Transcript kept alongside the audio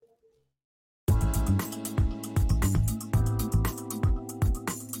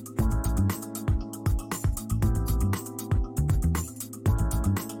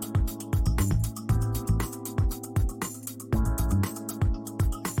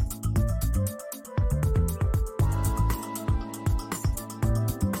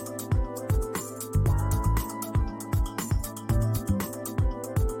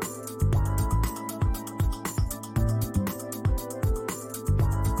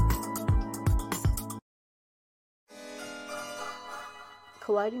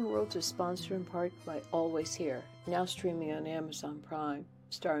Colliding Worlds is sponsored in part by Always Here, now streaming on Amazon Prime,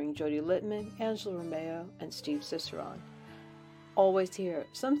 starring Jodie Littman, Angela Romeo, and Steve Ciceron. Always Here.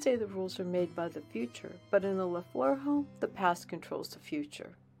 Some say the rules are made by the future, but in the LaFleur home, the past controls the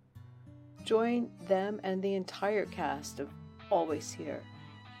future. Join them and the entire cast of Always Here.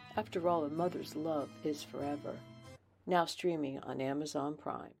 After all, a mother's love is forever. Now streaming on Amazon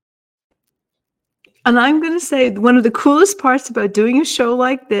Prime. And I'm going to say one of the coolest parts about doing a show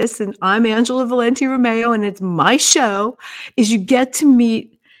like this, and I'm Angela Valenti Romeo, and it's my show, is you get to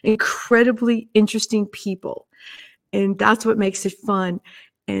meet incredibly interesting people. And that's what makes it fun.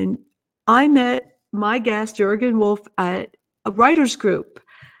 And I met my guest, Jurgen Wolff, at a writer's group.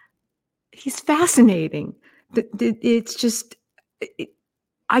 He's fascinating. It's just,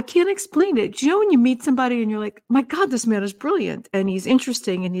 I can't explain it. You know, when you meet somebody and you're like, my God, this man is brilliant, and he's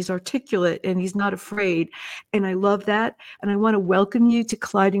interesting, and he's articulate, and he's not afraid. And I love that. And I want to welcome you to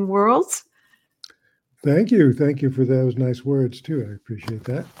Colliding Worlds. Thank you. Thank you for those nice words, too. I appreciate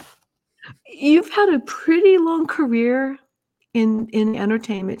that. You've had a pretty long career in the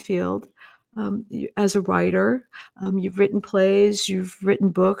entertainment field as a writer. You've written plays, you've written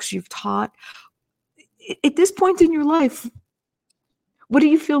books, you've taught. At this point in your life, what do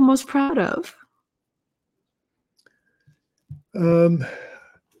you feel most proud of?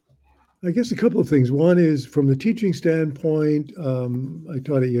 I guess a couple of things. One is from the teaching standpoint, I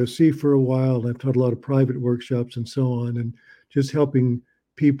taught at USC for a while, and I've taught a lot of private workshops and so on, and just helping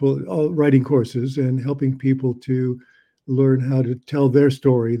people, writing courses and helping people to learn how to tell their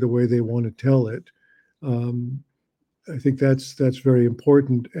story the way they want to tell it. I think that's very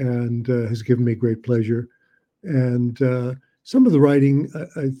important and has given me great pleasure. And some of the writing,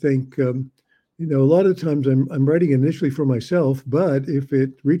 I think, a lot of times I'm writing initially for myself, but if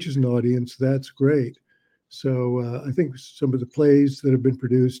it reaches an audience, that's great. So I think some of the plays that have been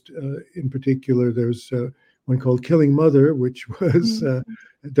produced, in particular, there's one called Killing Mother, which was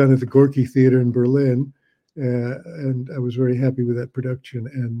done at the Gorky Theater in Berlin. And I was very happy with that production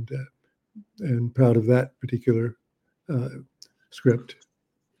and proud of that particular script.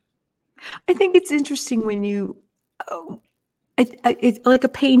 I think it's interesting when you, it's like a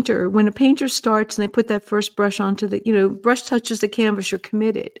painter. When a painter starts and they put that first brush onto the, brush touches the canvas, you're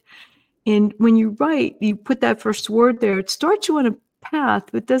committed. And when you write, you put that first word there, it starts you on a path,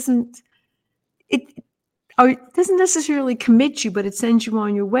 but it doesn't necessarily commit you, but it sends you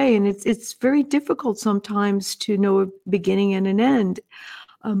on your way. And it's very difficult sometimes to know a beginning and an end.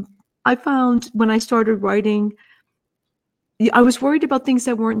 I found when I started writing, I was worried about things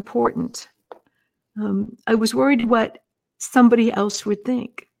that weren't important. I was worried what somebody else would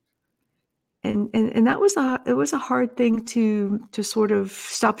think. And that was a hard thing to sort of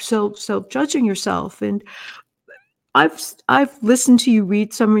stop self-judging yourself. And I've listened to you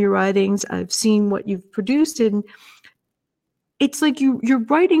read some of your writings. I've seen what you've produced, and it's like you're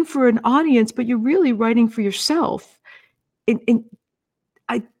writing for an audience, but you're really writing for yourself. And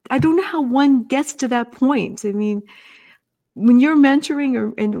I don't know how one gets to that point. I mean, when you're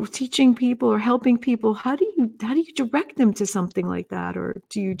mentoring and teaching people or helping people, how do you direct them to something like that, or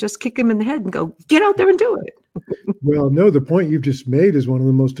do you just kick them in the head and go, get out there and do it? Well, no, the point you've just made is one of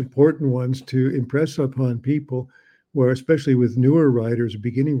the most important ones to impress upon people. Where especially with newer writers,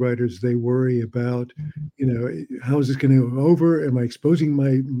 beginning writers, they worry about, how is this going to go over? Am I exposing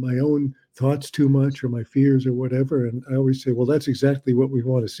my own thoughts too much or my fears or whatever? And I always say, well, that's exactly what we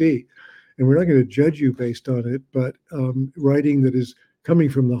want to see. And we're not going to judge you based on it, but writing that is coming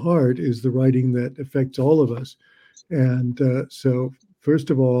from the heart is the writing that affects all of us. And so first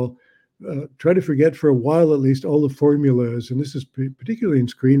of all, try to forget for a while, at least, all the formulas. And this is particularly in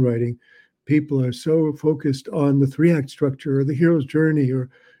screenwriting. People are so focused on the 3-act structure or the hero's journey or,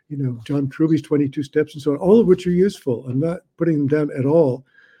 John Truby's 22 steps and so on, all of which are useful. I'm not putting them down at all,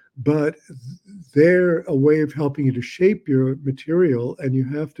 but they're a way of helping you to shape your material, and you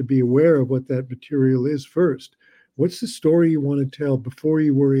have to be aware of what that material is first. What's the story you want to tell before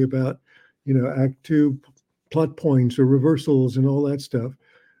you worry about, act 2 plot points or reversals and all that stuff?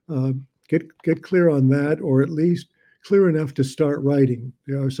 Get clear on that, or at least clear enough to start writing.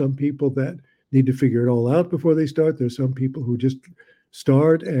 There are some people that need to figure it all out before they start. There's some people who just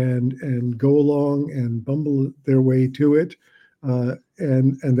start and go along and bumble their way to it.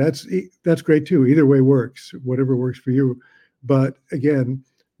 And that's great too. Either way works, whatever works for you. But again,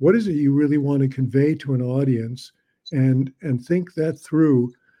 what is it you really want to convey to an audience, and think that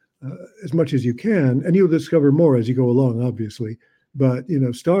through as much as you can, and you'll discover more as you go along, obviously. But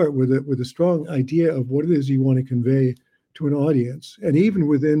start with a strong idea of what it is you want to convey to an audience, and even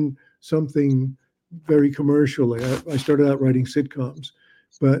within something very commercial. Like I started out writing sitcoms,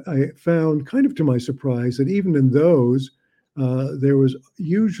 But I found, kind of to my surprise, that even in those, there was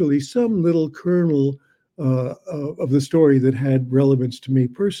usually some little kernel of the story that had relevance to me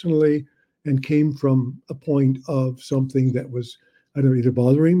personally and came from a point of something that was, I don't know, either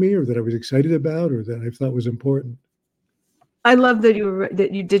bothering me or that I was excited about or that I thought was important. I love that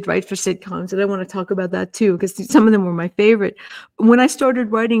that you did write for sitcoms, and I want to talk about that too because some of them were my favorite. When I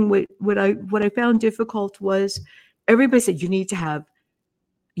started writing, what I found difficult was everybody said you need to have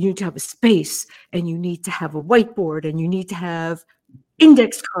a space, and you need to have a whiteboard, and you need to have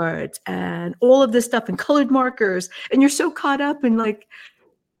index cards and all of this stuff and colored markers, and you're so caught up in like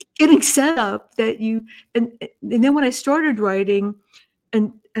getting set up that and then when I started writing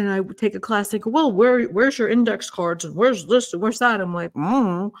and I would take a class and go, well, where's your index cards and where's this and where's that? I'm like,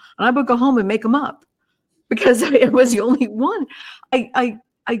 and I would go home and make them up because I was the only one. I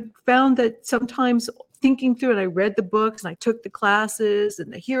found that sometimes thinking through, and I read the books and I took the classes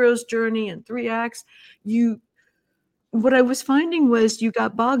and the hero's journey and 3 acts, what I was finding was you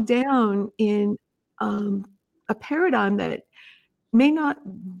got bogged down in a paradigm that may not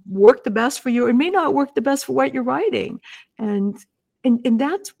work the best for you. It may not work the best for what you're writing. And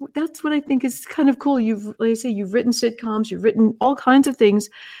that's what I think is kind of cool. Like I say, you've written sitcoms, you've written all kinds of things,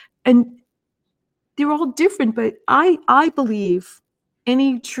 and they're all different. But I believe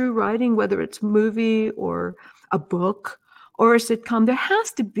any true writing, whether it's a movie or a book or a sitcom, there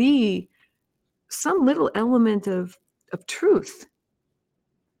has to be some little element of truth.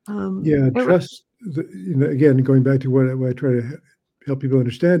 Trust. Again, going back to what I try to help people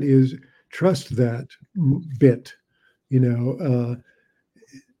understand is trust that bit,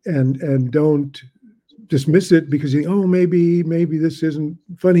 and don't dismiss it because maybe this isn't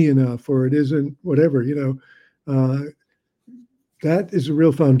funny enough or it isn't whatever. That is a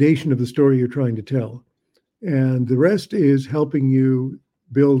real foundation of the story you're trying to tell, and the rest is helping you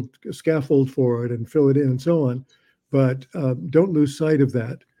build a scaffold for it and fill it in and so on. But don't lose sight of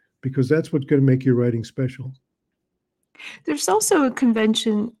that because that's what's going to make your writing special. There's also a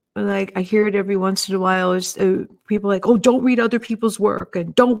convention, like I hear it every once in a while, is people like, oh, don't read other people's work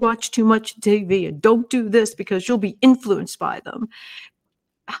and don't watch too much TV and don't do this because you'll be influenced by them.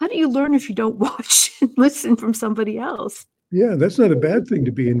 How do you learn if you don't watch and listen from somebody else? Yeah, that's not a bad thing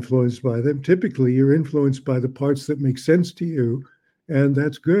to be influenced by them. Typically, you're influenced by the parts that make sense to you, and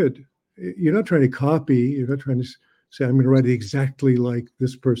that's good. You're not trying to copy. You're not trying to say, I'm going to write it exactly like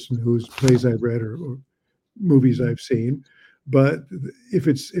this person whose plays I've read or movies I've seen. But if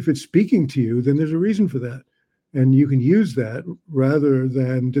it's speaking to you, then there's a reason for that. And you can use that rather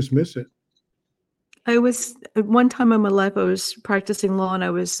than dismiss it. At one time in my life, I was practicing law and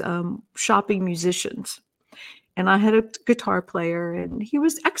I was shopping musicians. And I had a guitar player and he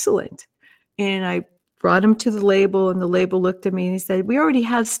was excellent. And I brought him to the label and the label looked at me and he said, we already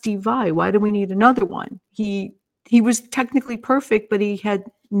have Steve Vai. Why do we need another one? He was technically perfect, but he had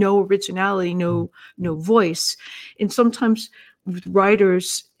no originality, no voice. And sometimes with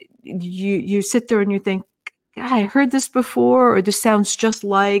writers, you sit there and you think, God, I heard this before, or this sounds just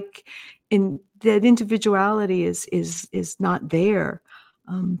like, and that individuality is not there.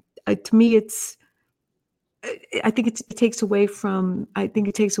 To me, I think it takes away from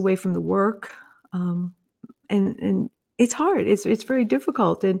the work, and it's hard. It's very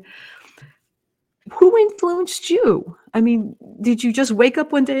difficult. And who influenced you? I mean, did you just wake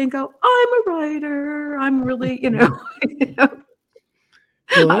up one day and go, I'm a writer, I'm really,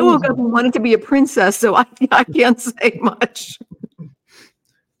 Well, I woke up and wanted to be a princess, so I can't say much.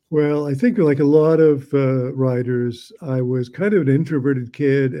 Well, I think like a lot of writers, I was kind of an introverted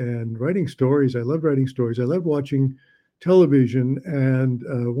kid and writing stories. I loved writing stories. I loved watching television. And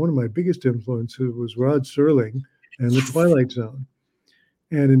one of my biggest influences was Rod Serling and The Twilight Zone.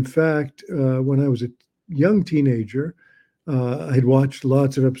 And in fact, when I was a young teenager, I had watched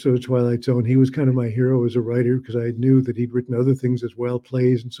lots of episodes of Twilight Zone. He was kind of my hero as a writer because I knew that he'd written other things as well,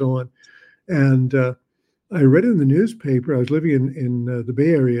 plays and so on. And I read in the newspaper. I was living in the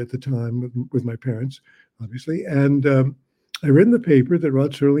Bay Area at the time with my parents, obviously. And I read in the paper that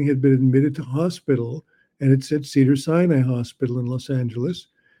Rod Serling had been admitted to hospital, and it said Cedars-Sinai Hospital in Los Angeles.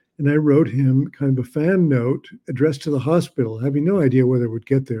 And I wrote him kind of a fan note addressed to the hospital, having no idea whether it would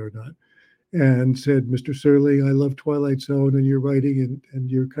get there or not, and said, Mr. Serling, I love Twilight Zone and your writing,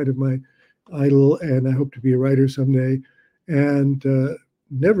 and you're kind of my idol, and I hope to be a writer someday. And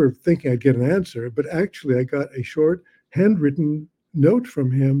never thinking I'd get an answer, but actually I got a short handwritten note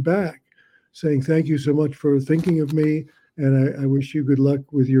from him back saying, thank you so much for thinking of me, and I wish you good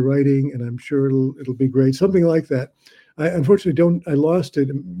luck with your writing, and I'm sure it'll be great, something like that. I unfortunately I lost it.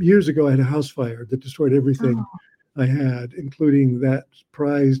 Years ago, I had a house fire that destroyed everything. I had, including that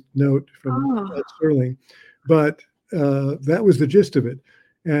prized note from Oh, Rod Serling. But that was the gist of it.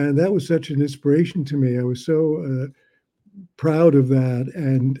 And that was such an inspiration to me. I was so proud of that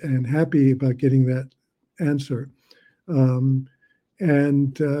and happy about getting that answer. Um,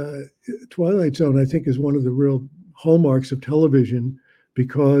 and Twilight Zone, I think, is one of the real hallmarks of television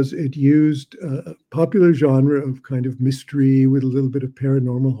because it used a popular genre of kind of mystery with a little bit of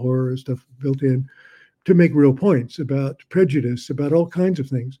paranormal horror stuff built in to make real points about prejudice, about all kinds of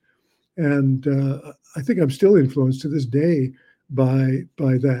things. And I think I'm still influenced to this day by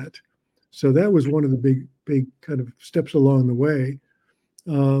that. So that was one of the big kind of steps along the way.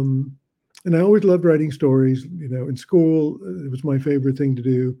 Um, and I always loved writing stories. You know, in school, it was my favorite thing to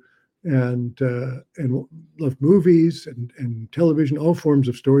do, and loved movies and television, all forms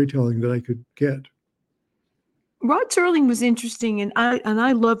of storytelling that I could get. Rod Serling was interesting, and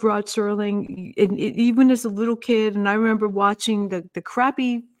I love Rod Serling, and even as a little kid. And I remember watching the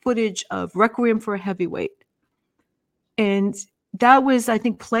crappy footage of Requiem for a Heavyweight, and that was, I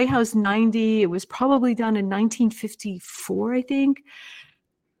think, Playhouse 90. It was probably done in 1954, I think.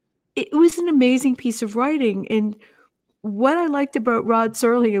 It was an amazing piece of writing, and what I liked about Rod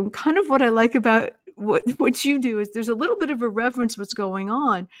Serling, and kind of what I like about what you do, is there's a little bit of a reverence what's going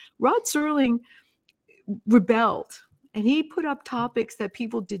on. Rod Serling rebelled, and he put up topics that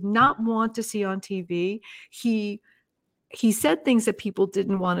people did not want to see on TV. He said things that people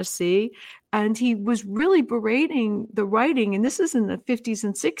didn't want to see, and he was really berating the writing. And this is in the 50s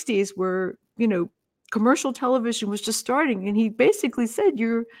and 60s, where commercial television was just starting, and he basically said,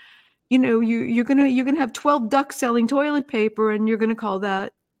 you're gonna have 12 ducks selling toilet paper, and you're gonna call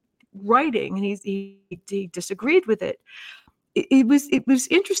that writing. And he disagreed with it. It was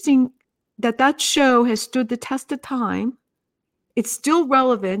interesting that show has stood the test of time. It's still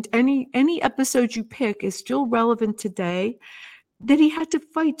relevant. Any episode you pick is still relevant today. That he had to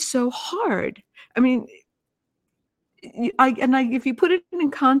fight so hard. I mean, if you put it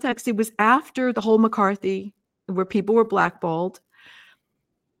in context, it was after the whole McCarthy, where people were blackballed,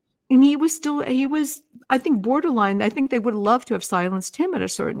 and he was, I think, borderline. I think they would have loved to have silenced him at a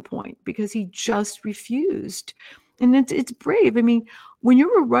certain point, because he just refused. And it's brave. I mean, when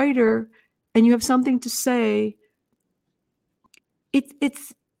you're a writer and you have something to say,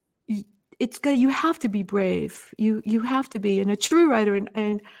 it's you have to be brave. You have to be, and a true writer.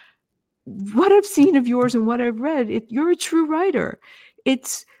 And what I've seen of yours and what I've read, you're a true writer.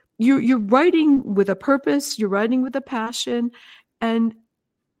 It's you're writing with a purpose. You're writing with a passion, and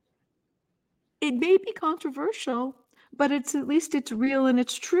it may be controversial, but at least it's real and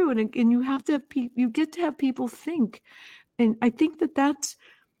it's true. And you have to you get to have people think. And I think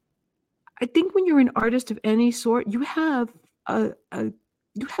I think when you're an artist of any sort, you have a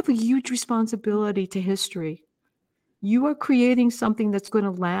huge responsibility to history. You are creating something that's going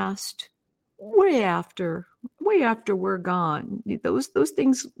to last way after we're gone. Those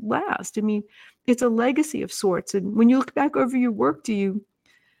things last. I mean, it's a legacy of sorts. And when you look back over your work, do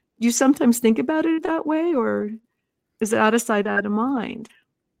you sometimes think about it that way, or is it out of sight, out of mind?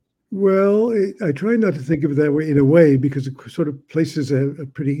 Well, I try not to think of it that way in a way because it sort of places a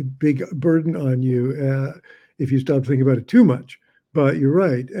pretty big burden on you if you stop thinking about it too much. But you're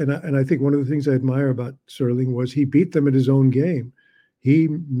right, and I think one of the things I admire about Serling was he beat them at his own game. He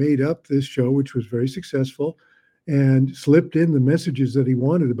made up this show, which was very successful, and slipped in the messages that he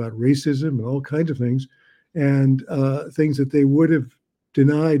wanted about racism and all kinds of things, and things that they would have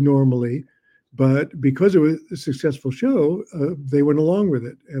denied normally. But because it was a successful show, they went along with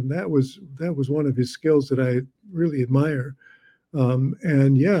it, and that was one of his skills that I really admire.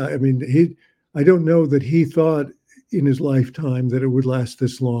 And yeah, I mean, I don't know that he thought in his lifetime that it would last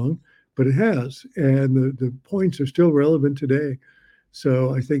this long, but it has, and the points are still relevant today.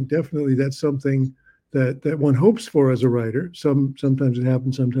 So I think definitely that's something that one hopes for as a writer. Sometimes it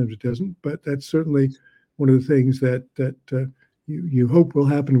happens, sometimes it doesn't, but that's certainly one of the things that you hope will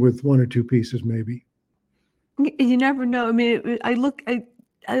happen with one or two pieces, maybe. You never know. I mean, I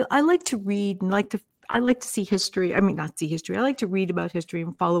like to read, and I like to see history. I mean, not see history. I like to read about history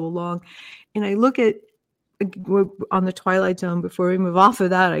and follow along. And I look at, we're on the Twilight Zone before we move off of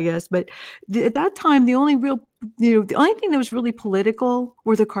that, I guess. But at that time, the only thing that was really political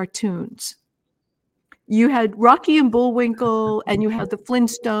were the cartoons. You had Rocky and Bullwinkle, and you had the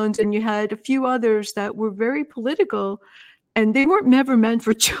Flintstones, and you had a few others that were very political, and they weren't never meant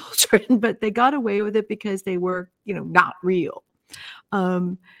for children, but they got away with it because they were, not real.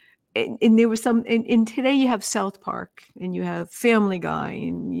 And there was and today you have South Park, and you have Family Guy,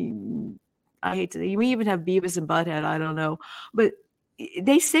 and I hate to, you even have Beavis and Butthead. I don't know, but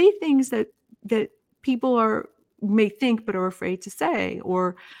they say things that people are may think but are afraid to say,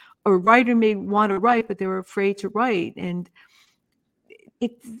 or a writer may want to write but they're afraid to write. And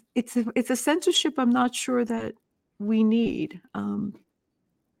it's a censorship I'm not sure that we need. And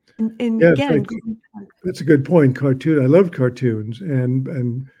Yeah, in again, fact, that's a good point. I loved cartoons,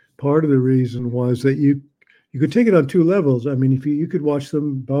 and part of the reason was that you could take it on two levels. I mean, if you could watch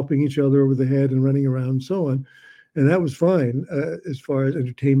them bopping each other over the head and running around and so on, and that was fine as far as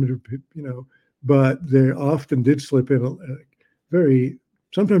entertainment, But they often did slip in a very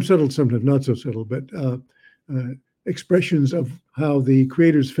sometimes subtle, sometimes not so subtle, but expressions of how the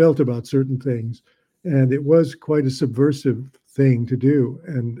creators felt about certain things, and it was quite a subversive thing to do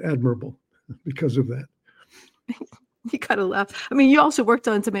and admirable because of that. you gotta laugh. I mean, you also worked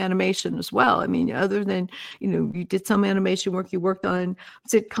on some animation as well. I mean, other than, you did some animation work, you worked on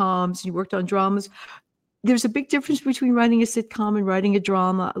sitcoms, you worked on dramas. There's a big difference between writing a sitcom and writing a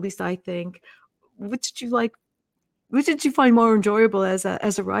drama, at least I think. What did you like? What did you find more enjoyable as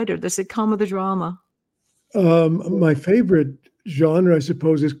a writer, the sitcom or the drama? My favorite genre, I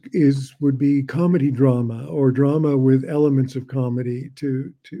suppose, would be comedy drama, or drama with elements of comedy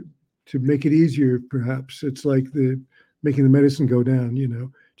to make it easier. Perhaps it's like making the medicine go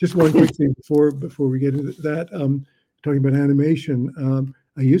down. Just one quick thing before we get into that. Talking about animation,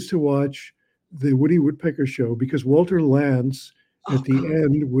 I used to watch the Woody Woodpecker show because Walter Lantz at the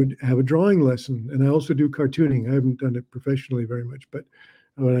end would have a drawing lesson, and I also do cartooning. I haven't done it professionally very much, but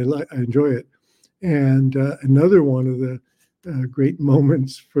I enjoy it. And another one of the great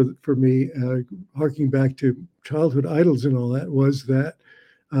moments for me, harking back to childhood idols and all that, was that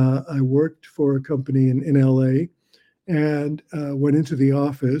I worked for a company in LA and went into the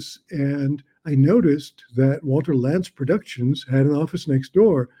office, and I noticed that Walter Lantz Productions had an office next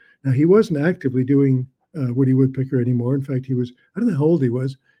door. Now, he wasn't actively doing Woody Woodpecker anymore. In fact, I don't know how old he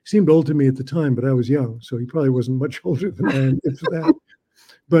was. He seemed old to me at the time, but I was young, so he probably wasn't much older than I am, if that.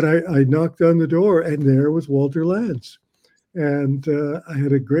 But I knocked on the door, and there was Walter Lantz. And I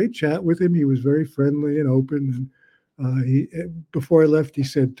had a great chat with him. He was very friendly and open. And before I left, he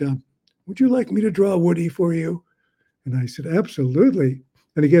said, "Would you like me to draw Woody for you?" And I said, "Absolutely."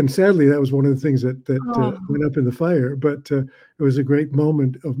 And again, sadly, that was one of the things that went up in the fire. But it was a great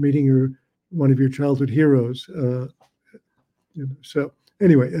moment of meeting one of your childhood heroes. So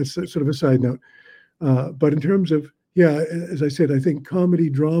anyway, it's sort of a side note. But in terms of, yeah, as I said, I think comedy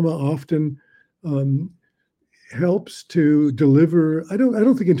drama often helps to deliver. I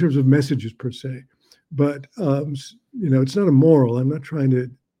don't think in terms of messages per se, but it's not a moral. I'm not trying to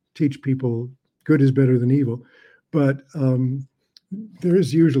teach people good is better than evil, but there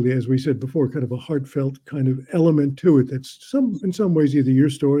is usually, as we said before, kind of a heartfelt kind of element to it that's in some ways either your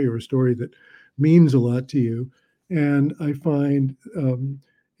story or a story that means a lot to you. And I find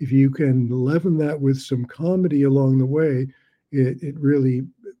if you can leaven that with some comedy along the way, it really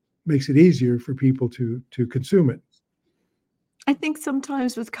makes it easier for people to consume it. I think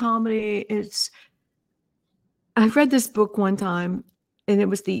sometimes with comedy, I read this book one time, and it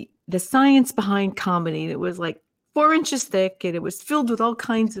was the science behind comedy. And it was like 4 inches thick, and it was filled with all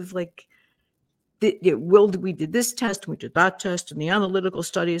kinds of like, we did this test, we did that test, and the analytical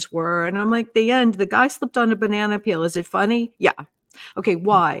studies were. And I'm like, the end, the guy slipped on a banana peel. Is it funny? Yeah. Okay,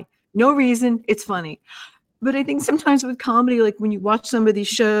 why? No reason. It's funny. But I think sometimes with comedy, like when you watch some of these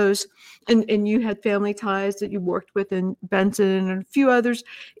shows, and you had Family Ties that you worked with, and Benson and a few others,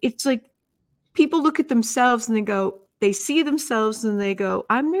 it's like people look at themselves and they see themselves and they go,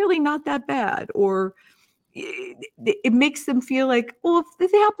 I'm really not that bad. Or it makes them feel like, well,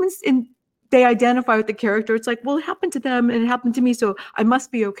 if it happens and they identify with the character, it's like, well, it happened to them and it happened to me, so I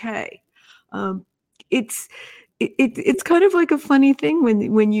must be okay. It's kind of like a funny thing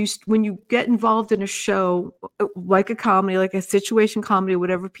when you get involved in a show like a comedy, like a situation comedy,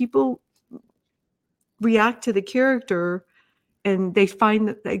 whatever. People react to the character, and they find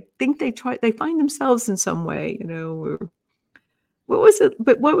that they find themselves in some way, Or what was it?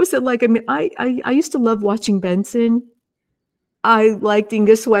 But what was it like? I mean, I used to love watching Benson. I liked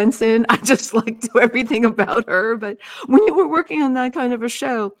Inga Swenson. I just liked everything about her. But when you were working on that kind of a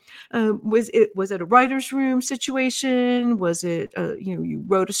show, was it a writer's room situation? Was it you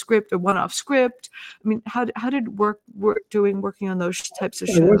wrote a script, a one-off script? I mean, how did working on those types of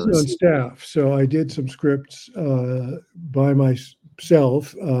shows? I wasn't on staff, so I did some scripts by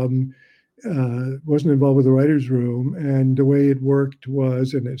myself. Wasn't involved with the writer's room, and the way it worked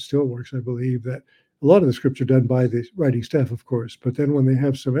was, and it still works, I believe, that a lot of the scripts are done by the writing staff, of course, but then when they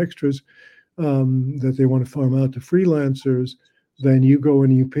have some extras that they want to farm out to freelancers, then you go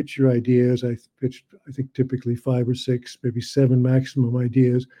and you pitch your ideas. I think typically 5 or 6, maybe 7 maximum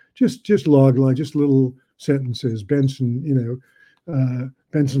ideas, just log line, just little sentences. Benson's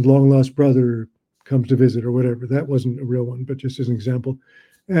long lost brother comes to visit or whatever. That wasn't a real one, but just as an example.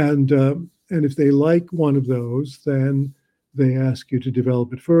 And if they like one of those, then they ask you to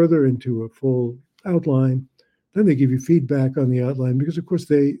develop it further into a full outline. Then they give you feedback on the outline because, of course,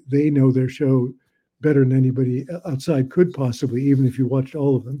 they know their show better than anybody outside could possibly, even if you watched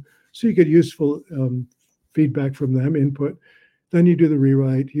all of them. So you get useful feedback from them, input. Then you do the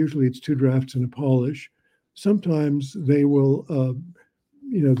rewrite. Usually it's 2 drafts and a polish. Sometimes they will,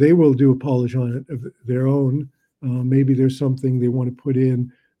 they will do a polish on it of their own. Maybe there's something they want to put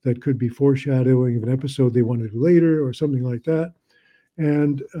in that could be foreshadowing of an episode they want to do later or something like that.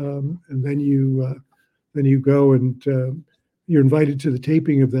 And then you go and you're invited to the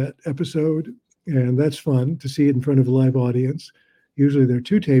taping of that episode. And that's fun to see it in front of a live audience. Usually there are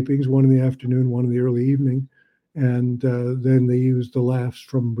 2 tapings, one in the afternoon, one in the early evening. And then they use the laughs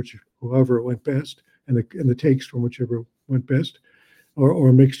from whoever it went best and the takes from whichever went best, or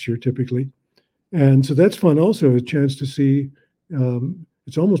a mixture typically. And so that's fun also, a chance to see.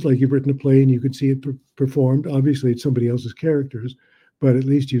 It's almost like you've written a play and you could see it performed. Obviously, it's somebody else's characters, but at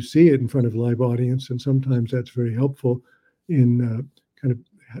least you see it in front of a live audience. And sometimes that's very helpful in kind of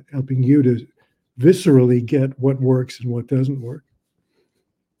helping you to viscerally get what works and what doesn't work.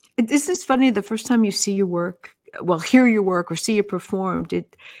 Isn't this funny? The first time you see your work, hear your work or see it performed,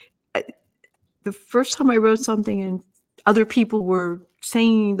 the first time I wrote something and other people were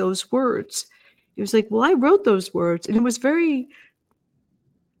saying those words, it was like, well, I wrote those words. And it was very,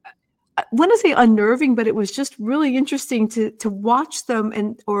 I want to say unnerving, but it was just really interesting to watch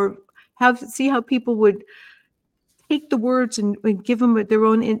them or see how people would take the words and give them their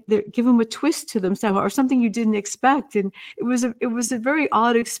own, give them a twist to them somehow, or something you didn't expect. And it was a very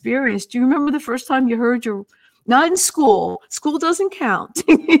odd experience. Do you remember the first time you heard not in school doesn't count,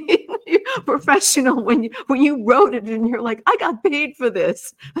 professional, when you wrote it and you're like, I got paid for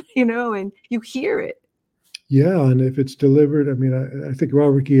this, and you hear it. Yeah, and if it's delivered, I mean, I think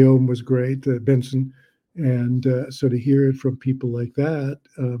Robert Guillaume was great, Benson, and so to hear it from people like that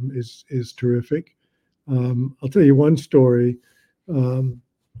is terrific. I'll tell you one story. I don't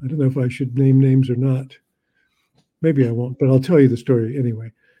know if I should name names or not. Maybe I won't, but I'll tell you the story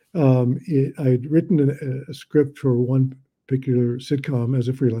anyway. I'd written a script for one particular sitcom as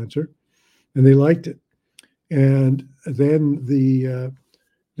a freelancer, and they liked it. And then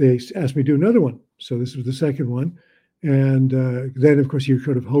they asked me to do another one. So this was the second one. And then, of course, you're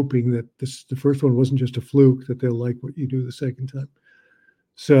sort of hoping that the first one wasn't just a fluke, that they'll like what you do the second time.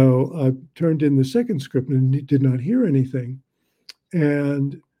 So I turned in the second script and did not hear anything.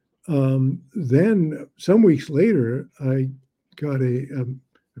 And then some weeks later, I got a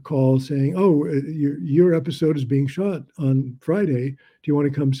call saying, "Oh, your episode is being shot on Friday. Do you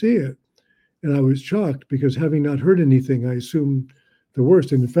want to come see it?" And I was shocked because, having not heard anything, I assumed the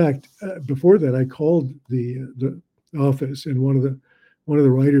worst. And in fact, before that, I called the office, and one of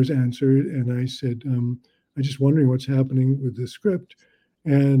the writers answered, and I said, "I'm just wondering what's happening with the script."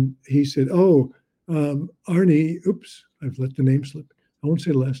 And he said, "Oh, Arnie, oops, I've let the name slip. I won't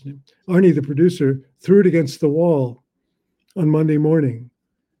say the last name. Arnie, the producer, threw it against the wall on Monday morning."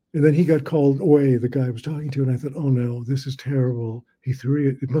 And then he got called away, the guy I was talking to, and I thought, "Oh no, this is terrible. He threw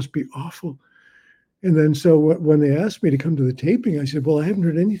it. It must be awful." And then so when they asked me to come to the taping, I said, "Well, I haven't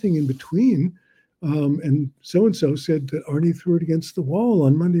heard anything in between. And so-and-so said that Arnie threw it against the wall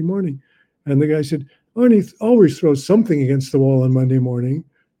on Monday morning." And the guy said, "Arnie always throws something against the wall on Monday morning.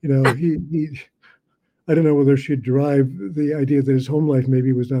 He I don't know whether she'd derive the idea that his home life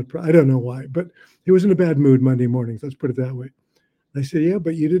maybe was not, I don't know why, but he was in a bad mood Monday mornings. Let's put it that way." I said, "Yeah,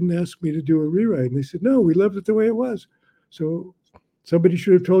 but you didn't ask me to do a rewrite." And they said, "No, we loved it the way it was. So somebody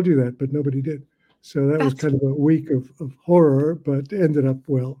should have told you that, but nobody did." So that was kind of a week of horror, but ended up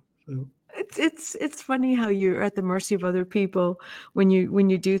well. So. It's funny how you're at the mercy of other people when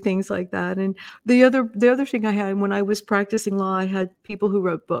you do things like that. And the other thing I had when I was practicing law, I had people who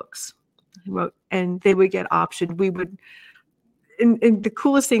wrote books, and they would get optioned. We would, and the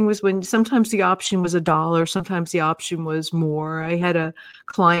coolest thing was when sometimes the option was $1, sometimes the option was more. I had a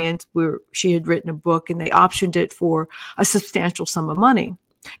client where she had written a book and they optioned it for a substantial sum of money,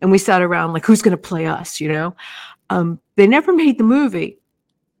 and we sat around like, who's going to play us? They never made the movie,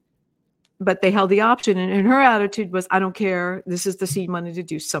 but they held the option. And her attitude was, I don't care. This is the seed money to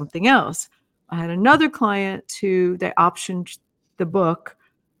do something else. I had another client who they optioned the book,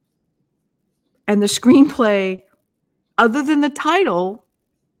 and the screenplay, other than the title,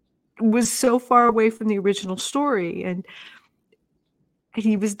 was so far away from the original story. And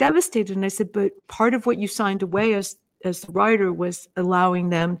he was devastated. And I said, but part of what you signed away as the writer was allowing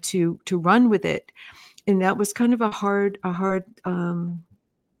them to run with it. And that was kind of a hard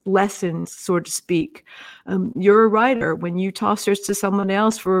lesson, so to speak. You're a writer. When you toss yours to someone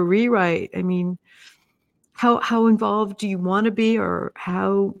else for a rewrite, I mean, how involved do you want to be, or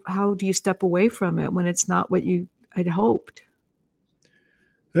how do you step away from it when it's not what you had hoped?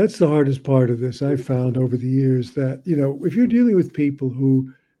 That's the hardest part of this. I've found over the years that, if you're dealing with people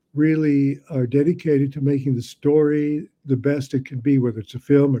who really are dedicated to making the story the best it can be, whether it's a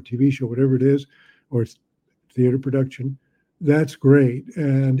film or TV show, whatever it is, or it's theater production, that's great.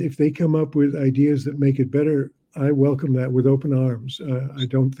 And if they come up with ideas that make it better, I welcome that with open arms. I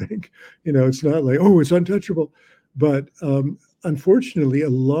don't think, it's not like, oh, it's untouchable. But unfortunately, a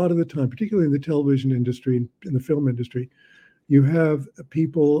lot of the time, particularly in the television industry, in the film industry, you have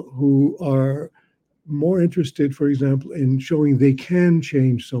people who are more interested, for example, in showing they can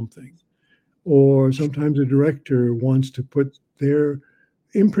change something. Or sometimes a director wants to put their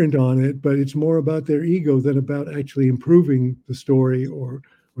imprint on it, but it's more about their ego than about actually improving the story or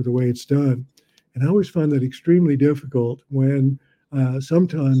the way it's done. And I always found that extremely difficult when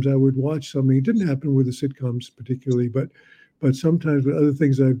sometimes I would watch something. It didn't happen with the sitcoms particularly, but sometimes with other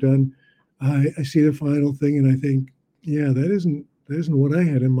things I've done, I see the final thing and I think, yeah, that isn't what I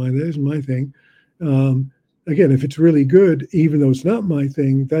had in mind. That isn't my thing. Again, if it's really good, even though it's not my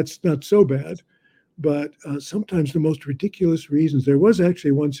thing, that's not so bad. But sometimes the most ridiculous reasons. There was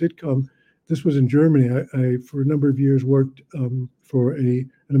actually one sitcom. This was in Germany. I for a number of years worked for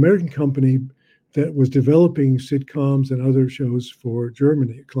an American company that was developing sitcoms and other shows for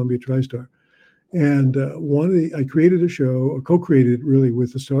Germany, Columbia TriStar. And I created a show, or co-created it really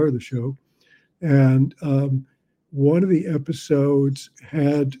with the star of the show. And one of the episodes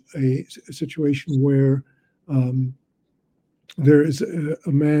had a situation where there is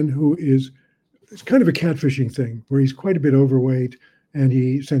a man who is, it's kind of a catfishing thing, where he's quite a bit overweight and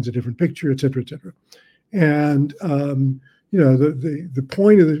he sends a different picture, et cetera, et cetera. And, the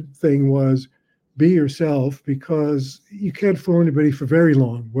point of the thing was be yourself, because you can't fool anybody for very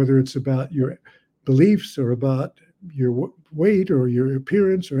long, whether it's about your beliefs or about your weight or your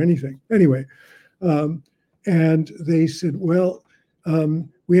appearance or anything. Anyway, and they said, well,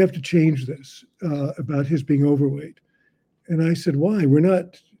 we have to change this about his being overweight. And I said, why?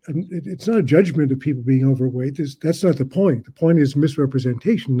 It's not a judgment of people being overweight. That's not the point. The point is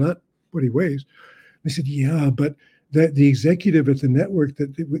misrepresentation, not what he weighs. They said, yeah, but that the executive at the network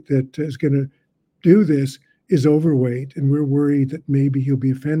that is going to do this is overweight, and we're worried that maybe he'll be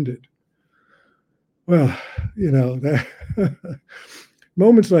offended. Well, that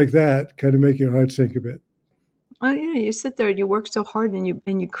moments like that kind of make your heart sink a bit. Oh yeah, you sit there and you work so hard and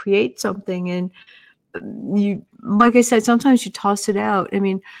you create something, and you, like I said, sometimes you toss it out. I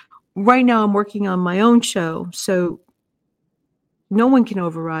mean, right now I'm working on my own show, so no one can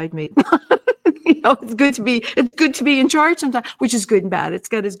override me. It's good to be in charge sometimes, which is good and bad. It's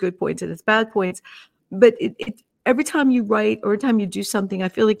got its good points and its bad points. But every time you write or every time you do something, I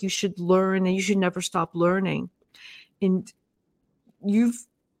feel like you should learn, and you should never stop learning. And you've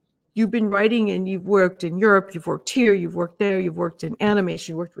been writing, and you've worked in Europe, you've worked here, you've worked there, you've worked in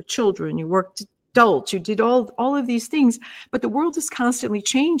animation, you worked with children, you worked adults, you did all of these things, but the world is constantly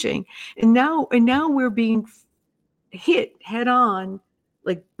changing. And now we're being hit head on,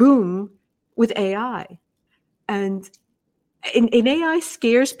 like boom, with AI. And AI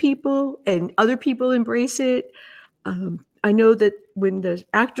scares people, and other people embrace it. I know that when the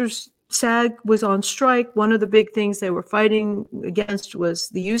actors SAG was on strike, one of the big things they were fighting against was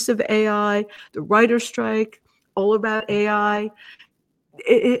the use of AI, the writer's strike, all about AI.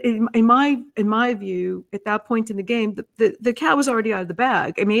 In my view, at that point in the game, the cat was already out of the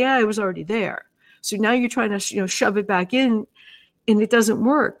bag. I mean, AI was already there. So now you're trying to shove it back in, and it doesn't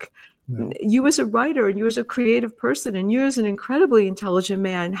work. No. You as a writer, and you as a creative person, and you as an incredibly intelligent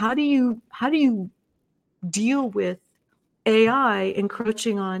man, how do you deal with AI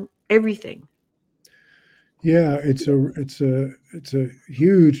encroaching on everything? Yeah, it's a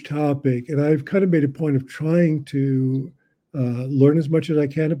huge topic, and I've kind of made a point of trying to learn as much as I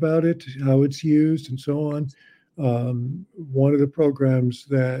can about it, how it's used, and so on. One of the programs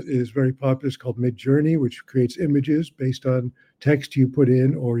that is very popular is called Midjourney, which creates images based on text you put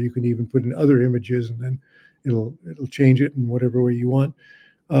in, or you can even put in other images, and then it'll change it in whatever way you want.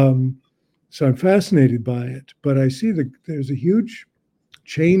 So I'm fascinated by it, but I see that there's a huge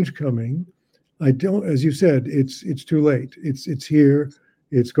change coming. As you said, it's too late. It's here.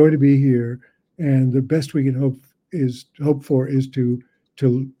 It's going to be here, and the best we can hope for is to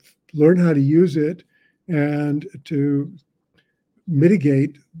learn how to use it and to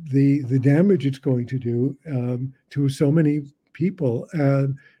mitigate the damage it's going to do to so many people.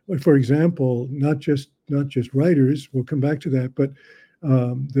 And for example, not just writers. We'll come back to that, but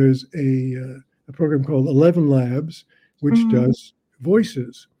there's a program called 11 Labs, which does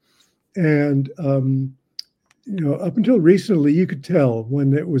voices. And up until recently, you could tell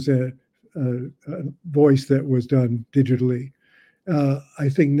when it was a voice that was done digitally. I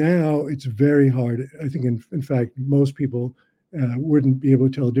think now it's very hard. I think, in fact, most people wouldn't be able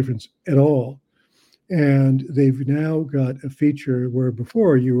to tell a difference at all. And they've now got a feature where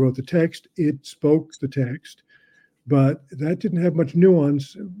before you wrote the text, it spoke the text, but that didn't have much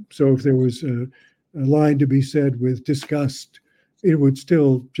nuance. So if there was a line to be said with disgust, it would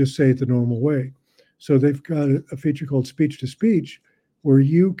still just say it the normal way. So they've got a feature called speech to speech, where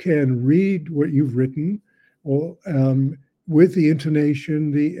you can read what you've written, or with the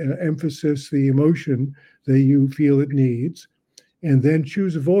intonation, the emphasis, the emotion that you feel it needs, and then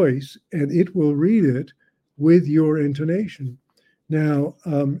choose a voice, and it will read it with your intonation. Now,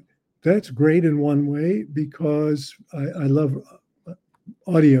 that's great in one way, because I love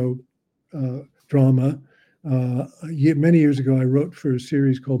audio drama. Many years ago, I wrote for a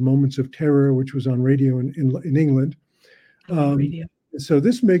series called Moments of Terror, which was on radio in England. Radio. So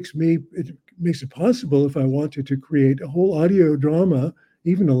this makes it possible, if I wanted to create a whole audio drama,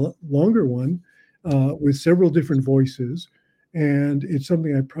 even a longer one, with several different voices. And it's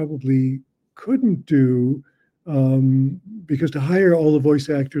something I probably couldn't do, because to hire all the voice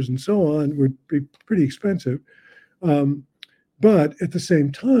actors and so on would be pretty expensive. But at the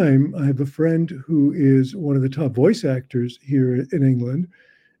same time, I have a friend who is one of the top voice actors here in England,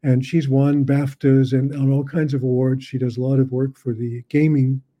 and she's won BAFTAs and all kinds of awards. She does a lot of work for the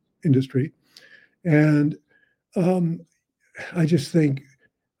gaming industry. And I just think,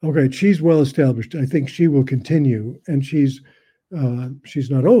 okay, she's well established. I think she will continue, and she's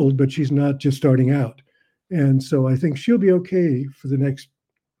not old, but she's not just starting out. And so I think she'll be okay for the next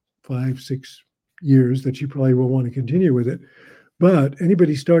 5-6 years, that she probably will want to continue with it. But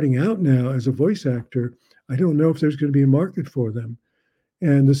anybody starting out now as a voice actor, I don't know if there's going to be a market for them.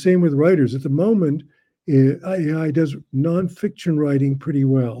 And the same with writers. At the moment, AI does nonfiction writing pretty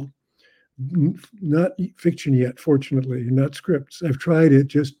well. Not fiction yet, fortunately, not scripts. I've tried it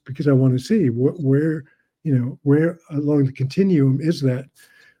just because I want to see where along the continuum is that.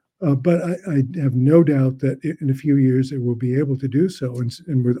 But I have no doubt that in a few years it will be able to do so.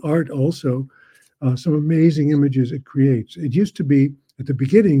 And with art also, some amazing images it creates. It used to be, at the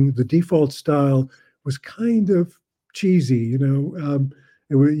beginning, the default style was kind of cheesy,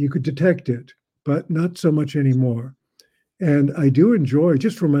 you could detect it, but not so much anymore. And I do enjoy,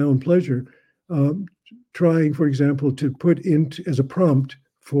 just for my own pleasure, trying, for example, to put into as a prompt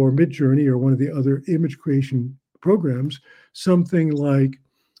for Midjourney or one of the other image creation programs, something like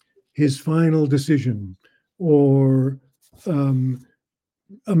his final decision, or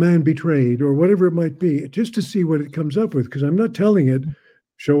a man betrayed, or whatever it might be, just to see what it comes up with. Because I'm not telling it,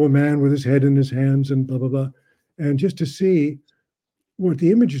 show a man with his head in his hands and blah, blah, blah. And just to see what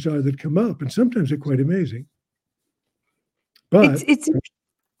the images are that come up. And sometimes they're quite amazing. But it's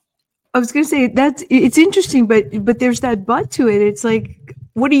I was going to say it's interesting, but there's that but to it. It's like,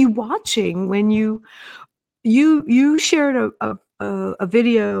 what are you watching when you shared a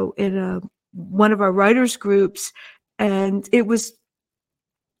video in one of our writers groups, and it was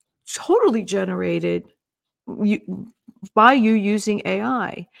totally generated by you using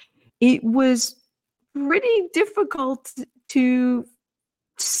AI. It was pretty difficult to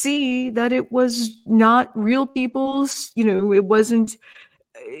see that it was not real people's, it wasn't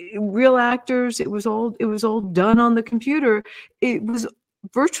real actors. It was all done on the computer. It was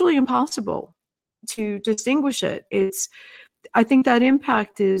virtually impossible to distinguish it. I think that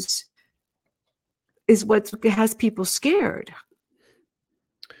impact is what has people scared.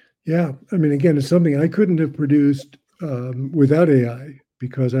 Yeah, I mean, again, it's something I couldn't have produced without AI,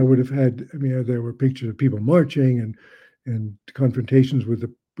 because I would have had. I mean, there were pictures of people marching and confrontations with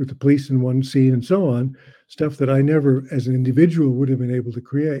the police in one scene and so on, stuff that I never, as an individual, would have been able to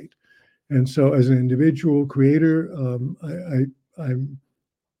create. And so, as an individual creator, I'm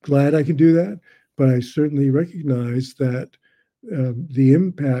glad I can do that. But I certainly recognize that the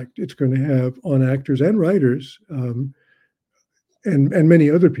impact it's going to have on actors and writers, and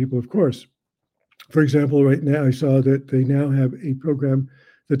many other people, of course. For example, right now I saw that they now have a program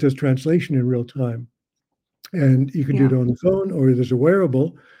that does translation in real time. And you can do it on the phone, or there's a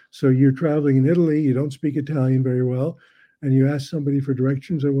wearable. So you're traveling in Italy, you don't speak Italian very well, and you ask somebody for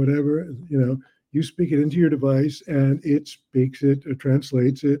directions or whatever, you speak it into your device, and it speaks it or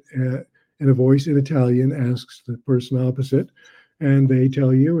translates it, and a voice in Italian asks the person opposite, and they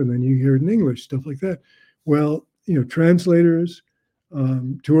tell you, and then you hear it in English, stuff like that. Well, translators,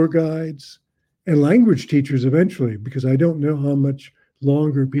 tour guides, and language teachers eventually, because I don't know how much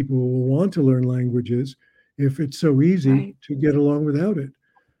longer people will want to learn languages if it's so easy Right. to get along without it.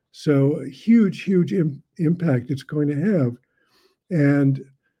 So huge, huge impact it's going to have. And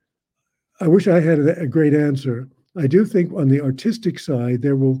I wish I had a great answer. I do think on the artistic side,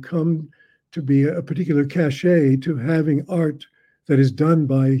 there will come to be a particular cachet to having art that is done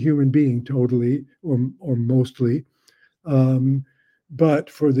by a human being totally or mostly. But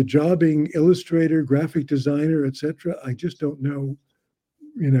for the jobbing illustrator, graphic designer, etc., I just don't know.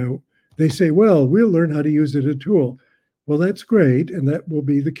 They say, well, we'll learn how to use it as a tool. Well, that's great, and that will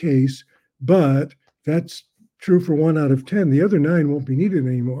be the case, but that's true for 1 out of 10. The other 9 won't be needed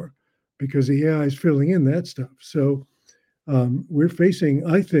anymore because the AI is filling in that stuff. So we're facing,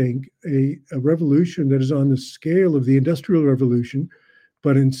 I think, a revolution that is on the scale of the Industrial Revolution,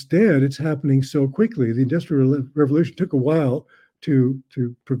 but instead it's happening so quickly. The Industrial Revolution took a while to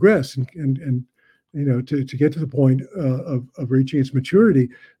progress and to get to the point of reaching its maturity.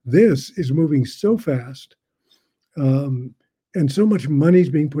 This is moving so fast, and so much money is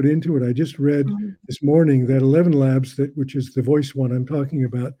being put into it. I just read this morning that 11 Labs, which is the voice one I'm talking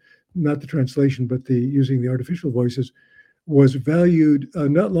about, not the translation, but the using the artificial voices, was valued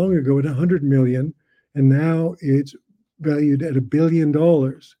not long ago at 100 million, and now it's valued at $1 billion,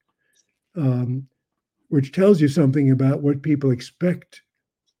 which tells you something about what people expect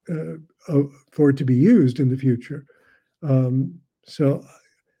for it to be used in the future. So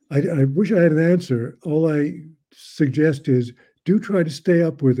I wish I had an answer. All I suggest is do try to stay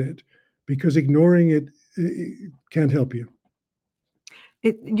up with it, because ignoring it can't help you.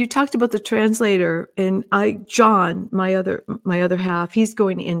 You talked about the translator, and John, my other half, he's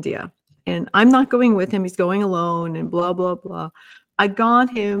going to India, and I'm not going with him. He's going alone, and blah blah blah. I got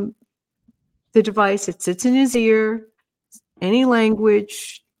him the device. It sits in his ear, any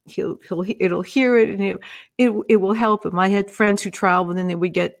language. It'll hear it, and it will help him. I had friends who traveled, and they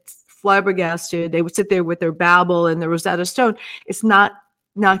would get flabbergasted. They would sit there with their Babel and their Rosetta Stone. It's not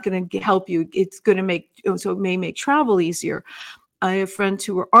going to help you. It's going to it may make travel easier. I have friends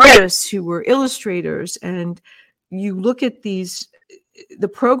who were artists, who were illustrators, and you look at the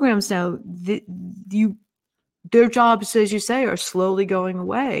programs now, their jobs, as you say, are slowly going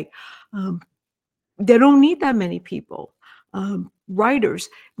away. They don't need that many people. Writers,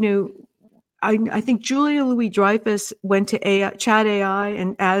 I think Julia Louis-Dreyfus went to Chat AI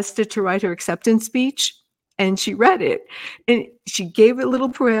and asked it to write her acceptance speech, and she read it, and she gave it little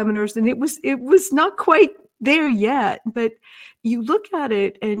parameters, and it was not quite there yet, but you look at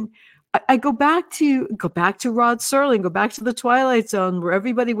it, and I go back to Rod Serling, go back to the Twilight Zone, where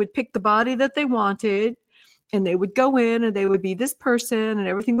everybody would pick the body that they wanted, and they would go in, and they would be this person, and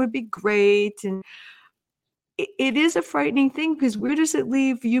everything would be great. And it is a frightening thing, because where does it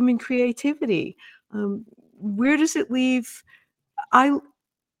leave human creativity? Where does it leave? I'm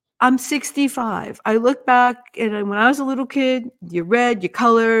 65. I look back, and when I was a little kid, you read, you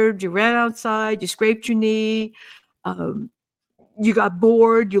colored, you ran outside, you scraped your knee, you got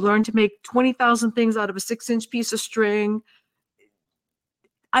bored, you learned to make 20,000 things out of a 6-inch piece of string.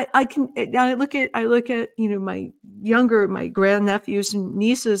 I look at my grandnephews and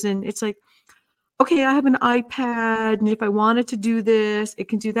nieces, and it's like, okay, I have an iPad, and if I wanted to do this, it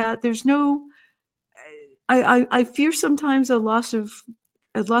can do that. There's no, I fear sometimes a loss of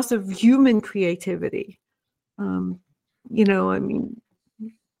human creativity.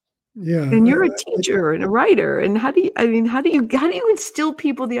 Yeah. And you're a teacher and a writer, and how do you instill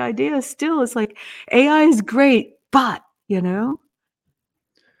people the idea still? It's like, AI is great, but Yeah,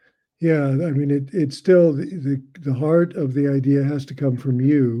 it's still the heart of the idea has to come from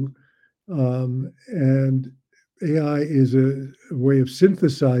you. And AI is a way of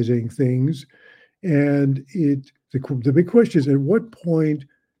synthesizing things. And the big question is, at what point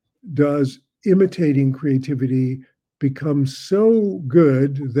does imitating creativity become so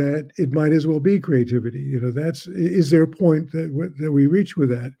good that it might as well be creativity? Is there a point that we reach with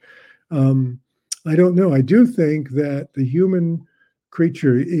that? I don't know. I do think that the human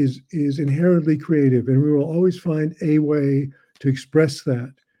creature is inherently creative, and we will always find a way to express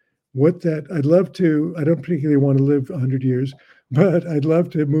that. I'd love to, I don't particularly want to live 100 years, but I'd love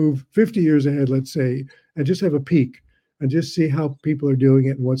to move 50 years ahead, let's say, and just have a peek and just see how people are doing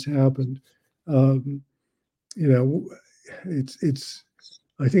it and what's happened. I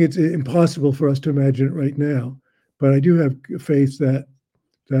think it's impossible for us to imagine it right now, but I do have faith that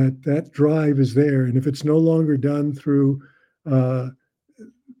drive is there. And if it's no longer done through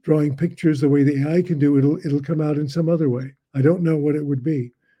drawing pictures the way the AI can do, it'll come out in some other way. I don't know what it would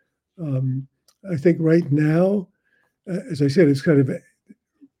be. I think right now as I said, it's kind of a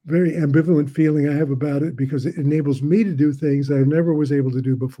very ambivalent feeling I have about it because it enables me to do things I never was able to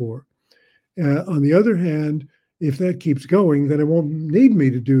do before. On the other hand, if that keeps going, then it won't need me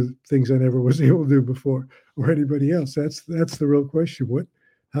to do things I never was able to do before, or anybody else. That's the real question.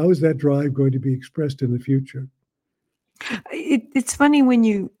 How is that drive going to be expressed in the future? It's funny when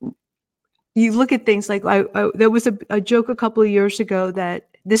you look at things like there was a joke a couple of years ago that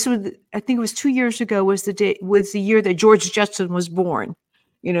this was, I think it was 2 years ago, was the year that George Jetson was born.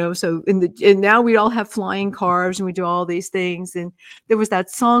 So and now we all have flying cars and we do all these things. And there was that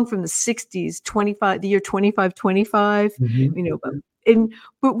song from the 60s, the year 2525, Mm-hmm.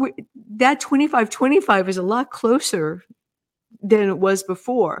 but that 2525 is a lot closer than it was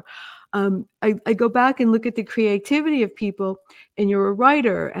before. I go back and look at the creativity of people, and you're a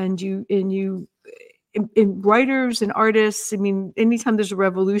writer, and in writers and artists. I mean, anytime there's a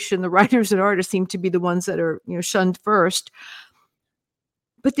revolution, the writers and artists seem to be the ones that are shunned first.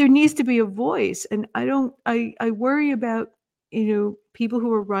 But there needs to be a voice, and I worry about people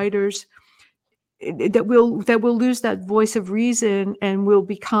who are writers that will lose that voice of reason and will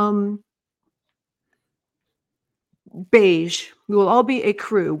become beige. We will all be a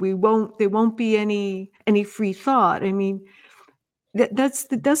crew. There won't be any free thought. I mean, that's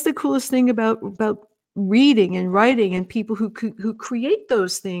the coolest thing about reading and writing and people who create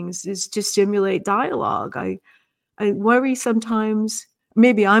those things, is to stimulate dialogue. I worry sometimes,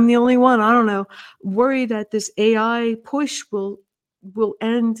 maybe I'm the only one, I don't know, worry that this AI push will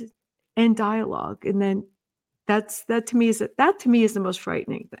end dialogue. And then that to me is the most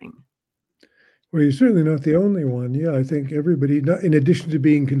frightening thing. Well, you're certainly not the only one. Yeah, I think everybody, in addition to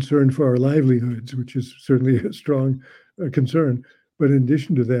being concerned for our livelihoods, which is certainly a strong concern, but in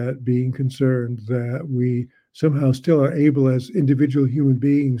addition to that, being concerned that we somehow still are able as individual human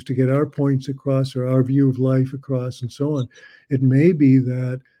beings to get our points across or our view of life across and so on. It may be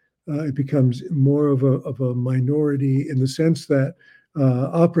that it becomes more of a minority in the sense that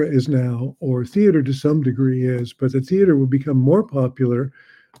opera is now, or theater to some degree is, but the theater will become more popular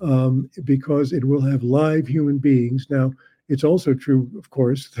because it will have live human beings. Now, it's also true, of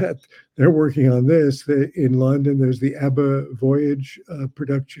course, that they're working on this. In London, there's the ABBA Voyage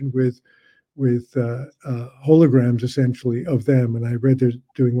production with holograms, essentially, of them. And I read they're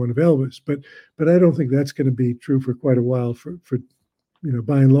doing one of Elvis. But I don't think that's going to be true for quite a while, for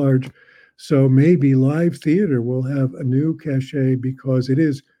by and large. So maybe live theater will have a new cachet because it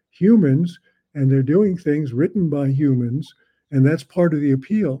is humans and they're doing things written by humans. And that's part of the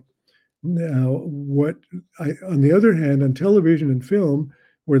appeal. Now, on the other hand, on television and film,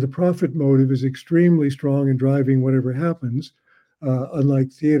 where the profit motive is extremely strong in driving whatever happens,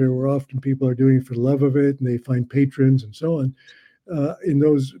 unlike theater, where often people are doing it for the love of it and they find patrons and so on, in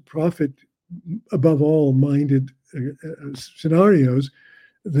those profit, above all, minded scenarios,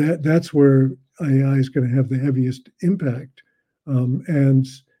 that's where AI is going to have the heaviest impact. And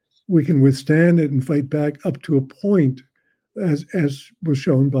we can withstand it and fight back up to a point, as was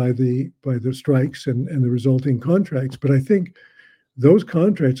shown by the strikes and the resulting contracts. But I think those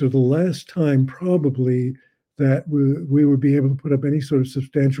contracts are the last time probably that we would be able to put up any sort of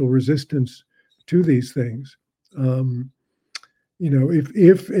substantial resistance to these things.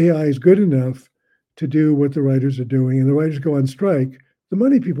 If AI is good enough to do what the writers are doing and the writers go on strike, the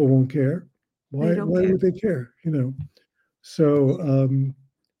money people won't care. Why would they care? So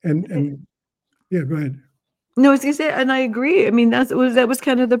and yeah, go ahead. No, I was gonna say, and I agree. I mean, that was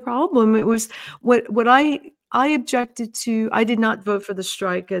kind of the problem. It was what I objected to. I did not vote for the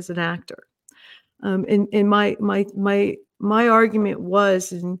strike as an actor. And my argument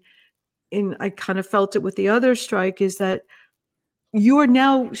was, and I kind of felt it with the other strike, is that you are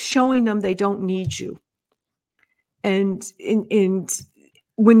now showing them they don't need you. And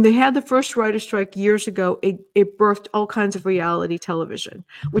when they had the first writer's strike years ago, it birthed all kinds of reality television,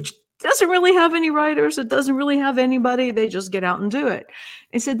 which doesn't really have any writers. It doesn't really have anybody. They just get out and do it.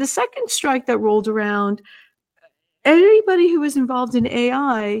 And so the second strike that rolled around, anybody who was involved in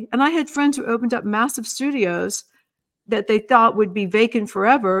AI, and I had friends who opened up massive studios that they thought would be vacant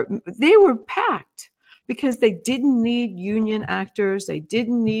forever, they were packed because they didn't need union actors. They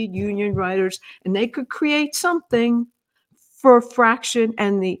didn't need union writers, and they could create something for a fraction,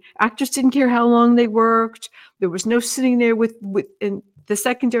 and the actors didn't care how long they worked. There was no sitting there with and the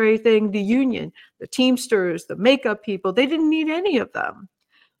secondary thing, the union, the Teamsters, the makeup people, they didn't need any of them.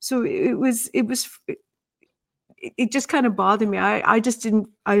 So it just kind of bothered me. I didn't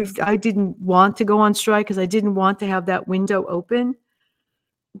want to go on strike because I didn't want to have that window open,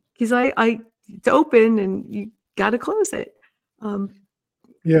 because it's open and you got to close it.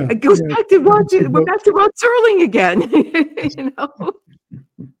 Yeah. It goes Yeah. back to we're back to Rod Serling again. You know?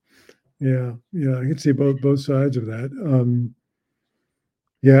 Yeah. Yeah. I can see both sides of that.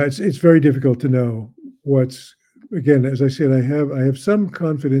 Yeah, it's very difficult to know what's, again, as I said, I have some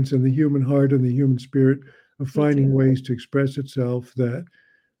confidence in the human heart and the human spirit of Me finding too. ways to express itself that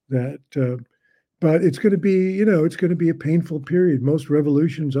but it's going to be, it's going to be a painful period. Most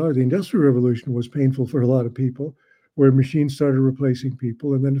revolutions are. The Industrial Revolution was painful for a lot of people, where machines started replacing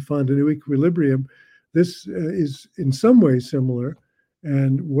people, and then to find a new equilibrium. This is in some ways similar,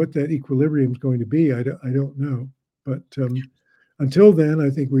 and what that equilibrium is going to be, I don't know. But until then,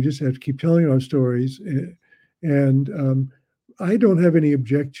 I think we just have to keep telling our stories. And I don't have any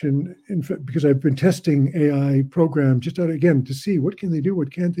objection, in fact, because I've been testing AI programs just out again to see what can they do,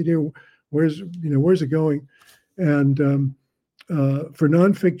 what can't they do, where's it going. And for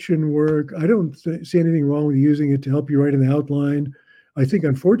nonfiction work, I don't see anything wrong with using it to help you write an outline. I think,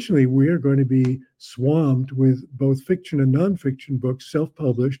 unfortunately, we are going to be swamped with both fiction and nonfiction books,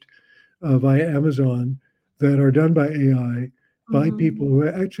 self-published via Amazon, that are done by AI, by people who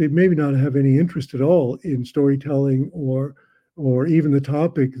actually maybe not have any interest at all in storytelling or even the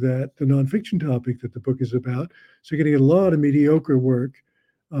nonfiction topic that the book is about. So you're going to get a lot of mediocre work,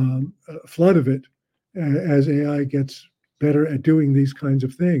 a flood of it, as AI gets better at doing these kinds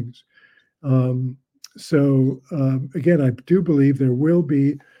of things. Again, I do believe there will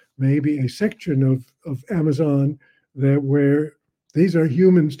be maybe a section of Amazon where these are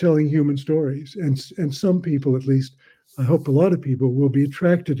humans telling human stories, and some people, at least, I hope a lot of people, will be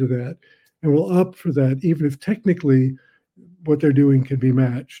attracted to that and will opt for that, even if technically what they're doing can be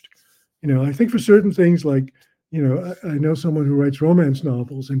matched. I think for certain things like, I know someone who writes romance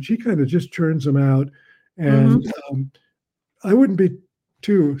novels, and she kind of just churns them out. And I wouldn't be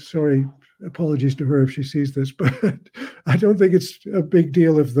too sorry. Apologies to her if she sees this, but I don't think it's a big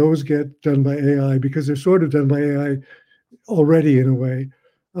deal if those get done by AI, because they're sort of done by AI already in a way.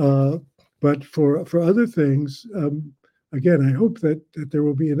 But for other things, again, I hope that there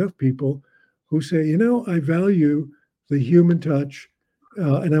will be enough people who say, I value the human touch,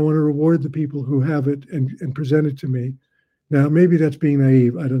 and I want to reward the people who have it and present it to me. Now, maybe that's being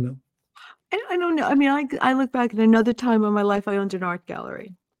naive. I don't know. I don't know. I mean, I look back at another time in my life, I owned an art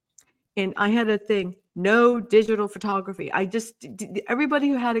gallery. And I had a thing, no digital photography. Everybody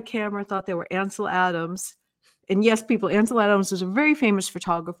who had a camera thought they were Ansel Adams. And yes, Ansel Adams was a very famous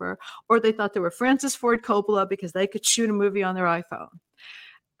photographer, or they thought they were Francis Ford Coppola because they could shoot a movie on their iPhone.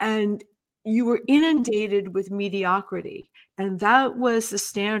 And you were inundated with mediocrity. And that was the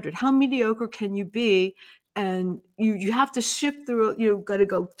standard. How mediocre can you be? And you have to shift through, you've got to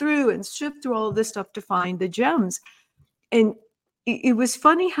go through and shift through all of this stuff to find the gems. And it was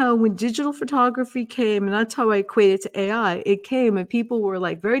funny how when digital photography came, and that's how I equate it to AI, it came and people were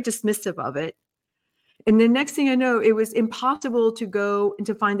like very dismissive of it. And the next thing I know, it was impossible to go and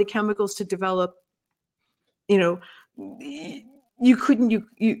to find the chemicals to develop, you couldn't,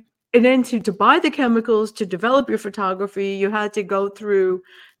 and then to buy the chemicals to develop your photography, you had to go through,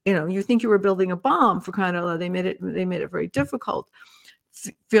 you think you were building a bomb for kind of, they made it very difficult.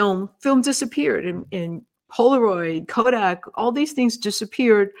 Film disappeared in Polaroid, Kodak, all these things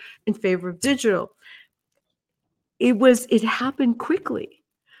disappeared in favor of digital. It happened quickly.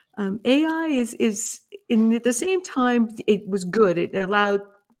 AI is in at the same time, it was good. It allowed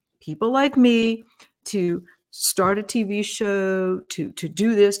people like me to start a TV show, to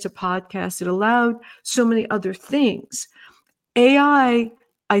do this, to podcast. It allowed so many other things. AI,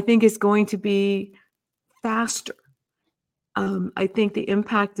 I think, is going to be faster. I think the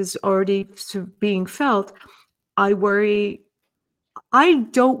impact is already being felt. I worry. I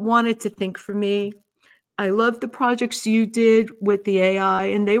don't want it to think for me. I love the projects you did with the AI,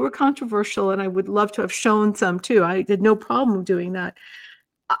 and they were controversial, and I would love to have shown some too. I had no problem doing that.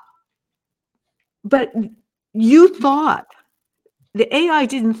 But you thought the AI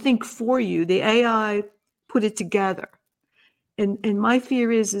didn't think for you. The AI put it together. And my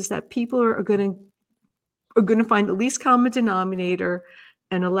fear is that people are going to find the least common denominator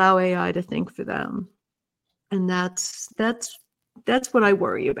and allow AI to think for them. And that's what I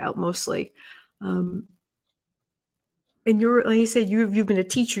worry about mostly. And like you said, you've been a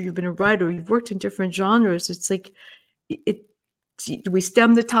teacher, you've been a writer, you've worked in different genres. It's like, do we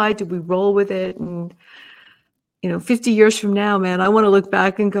stem the tide? Do we roll with it? And 50 years from now, man, I want to look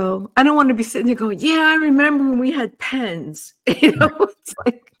back and go, I don't want to be sitting there going, yeah, I remember when we had pens. It's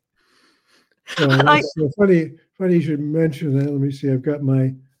like. It's so funny you should mention that. Let me see. I've got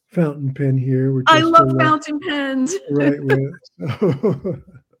my fountain pen here. Which I love fountain pens. Right with.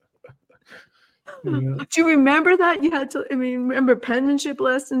 Yeah. Do you remember that? You had to, remember penmanship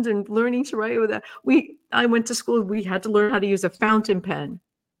lessons and learning to write with that? I went to school, we had to learn how to use a fountain pen.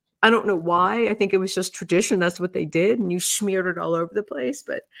 I don't know why. I think it was just tradition. That's what they did. And you smeared it all over the place.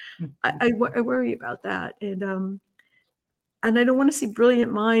 But I worry about that. And I don't want to see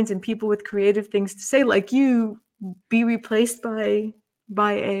brilliant minds and people with creative things to say, like you, be replaced by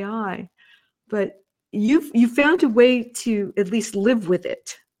AI. But you found a way to at least live with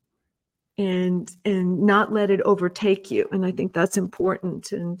it and not let it overtake you. And I think that's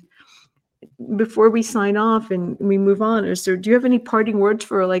important. And before we sign off and we move on, do you have any parting words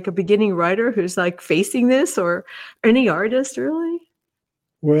for like a beginning writer who's like facing this, or any artist really?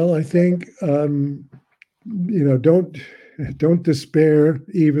 Well, I think don't despair,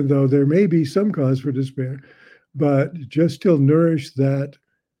 even though there may be some cause for despair, but just still nourish that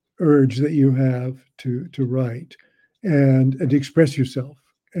urge that you have to write and express yourself.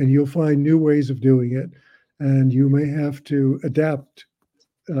 And you'll find new ways of doing it, and you may have to adapt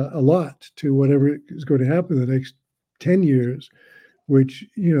a lot to whatever is going to happen in the next 10 years, which,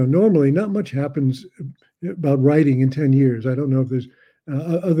 normally not much happens about writing in 10 years. I don't know if there's,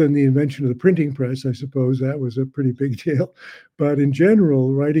 other than the invention of the printing press, I suppose that was a pretty big deal. But in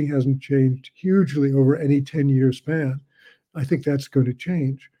general, writing hasn't changed hugely over any 10-year span. I think that's going to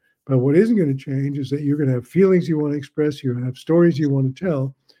change. But what isn't going to change is that you're going to have feelings you want to express, you have stories you want to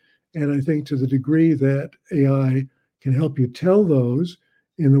tell. And I think to the degree that AI can help you tell those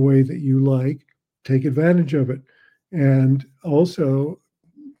in the way that you like, take advantage of it. And also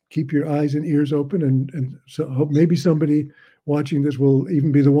keep your eyes and ears open. And so hope maybe somebody watching this will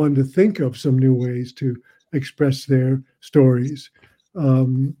even be the one to think of some new ways to express their stories.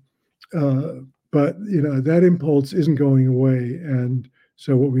 But, that impulse isn't going away. And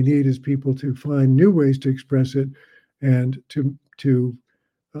so what we need is people to find new ways to express it, and to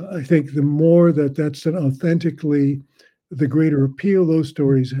I think the more that's an authentically, the greater appeal those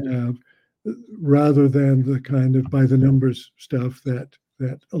stories have, rather than the kind of by the numbers stuff that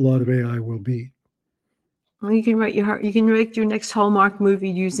a lot of AI will be. Well, you can write your next Hallmark movie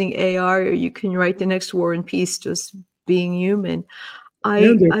using AI, or you can write the next War and Peace just being human.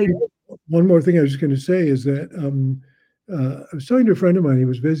 One more thing I was just going to say is that I was talking to a friend of mine. He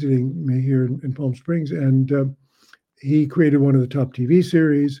was visiting me here in Palm Springs, and he created one of the top TV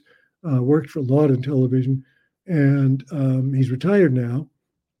series, worked for a lot in television, and he's retired now.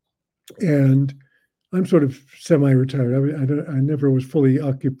 And I'm sort of semi-retired. I never was fully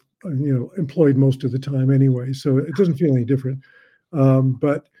employed most of the time anyway, so it doesn't feel any different.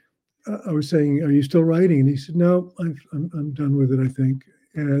 But I was saying, "Are you still writing?" And he said, "No, I'm done with it, I think."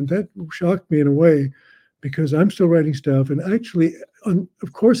 And that shocked me in a way, because I'm still writing stuff. And actually,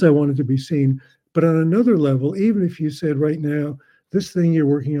 of course, I wanted to be seen. But on another level, even if you said right now, this thing you're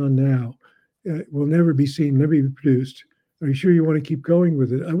working on now will never be seen, never be produced, are you sure you want to keep going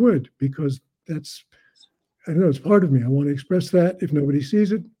with it? I would, because that's, I don't know, it's part of me. I want to express that. If nobody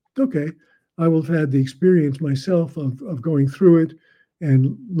sees it, okay. I will have had the experience myself of going through it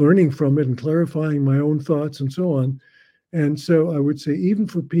and learning from it and clarifying my own thoughts and so on. And so I would say, even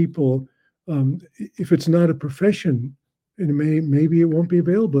for people, if it's not a profession, and maybe it won't be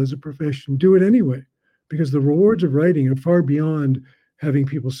available as a profession, do it anyway, because the rewards of writing are far beyond having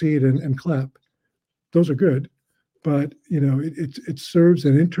people see it and clap. Those are good, but it serves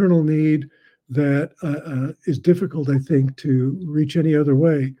an internal need that is difficult, I think, to reach any other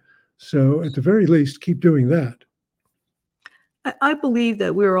way. So at the very least, keep doing that. I believe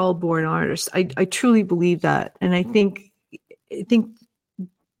that we're all born artists. I truly believe that, and I think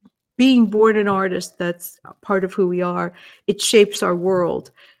being born an artist, that's part of who we are. It shapes our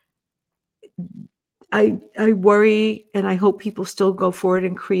world. I worry, and I hope people still go forward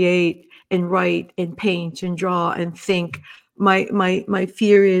and create and write and paint and draw and think. My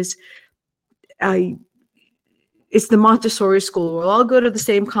fear is it's the Montessori school. We'll all go to the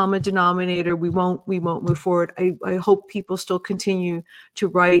same common denominator. We won't move forward. I hope people still continue to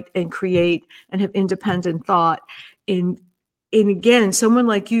write and create and have independent thought. And again, someone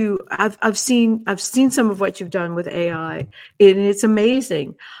like you, I've seen some of what you've done with AI, and it's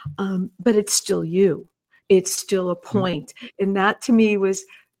amazing. But it's still you. It's still a point. And that to me was,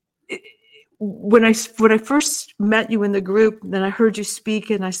 when I first met you in the group, then I heard you speak,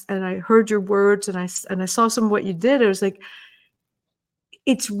 and I heard your words, and I saw some of what you did. I was like,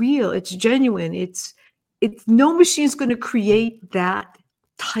 it's real, it's genuine, it's no machine's going to create that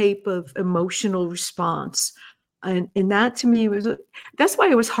type of emotional response. And that to me that's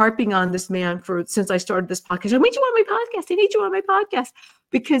why I was harping on this man since I started this podcast. I need you on my podcast. I need you on my podcast,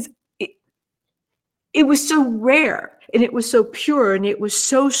 because it was so rare and it was so pure and it was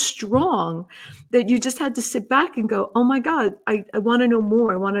so strong that you just had to sit back and go, oh my God, I want to know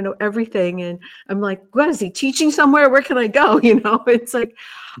more. I want to know everything. And I'm like, what is he teaching somewhere? Where can I go? It's like,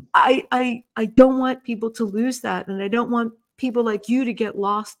 I don't want people to lose that. And I don't want people like you to get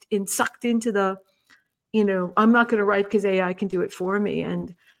lost and sucked into the, I'm not going to write because AI can do it for me.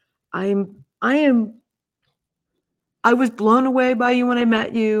 And I was blown away by you when I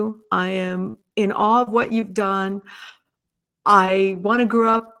met you. I am in awe of what you've done. I want to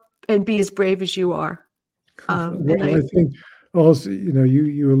grow up and be as brave as you are. Well, I think also,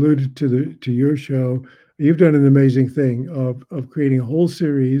 you alluded to your show. You've done an amazing thing of creating a whole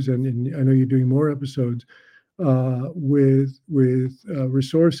series, and I know you're doing more episodes with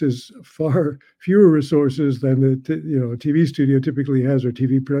resources, far fewer resources than a TV studio typically has, or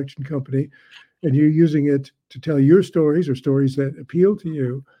TV production company, and you're using it to tell your stories or stories that appeal to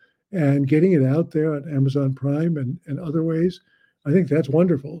you, and getting it out there on Amazon Prime and other ways. I think that's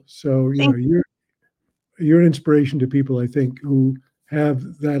wonderful. So you're an inspiration to people, I think, who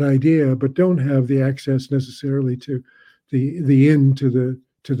have that idea but don't have the access necessarily to the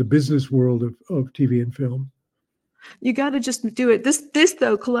business world of TV and film. You got to just do it. This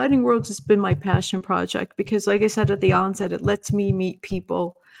though, Colliding Worlds has been my passion project because, like I said at the onset, it lets me meet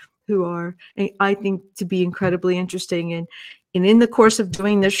people who are, I think, to be incredibly interesting. And in the course of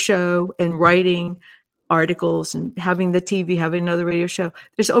doing this show and writing articles and having the TV, having another radio show,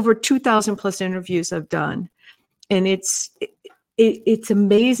 there's over 2,000 plus interviews I've done. And it's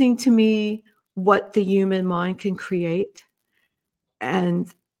amazing to me what the human mind can create.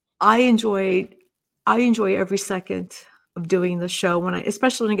 And I enjoy every second of doing the show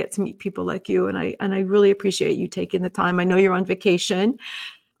especially when I get to meet people like you. And I really appreciate you taking the time. I know you're on vacation.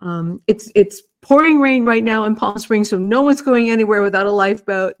 It's pouring rain right now in Palm Springs, so no one's going anywhere without a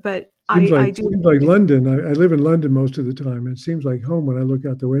lifeboat. But Seems like London. I live in London most of the time, and it seems like home when I look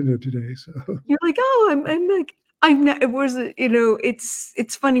out the window today. So you're like, oh, I'm like,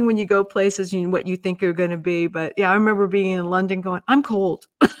 it's funny when you go places and what you think you're going to be. But yeah, I remember being in London going, I'm cold.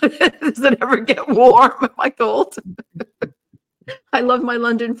 Does it ever get warm? Am I cold? I love my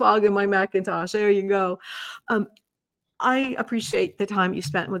London fog and my Macintosh. There you go. I appreciate the time you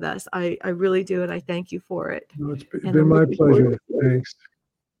spent with us. I really do, and I thank you for it. No, it's been my pleasure. Thanks.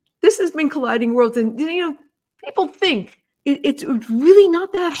 This has been Colliding Worlds, and people think it's really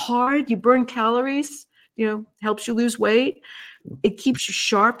not that hard. You burn calories, helps you lose weight. It keeps you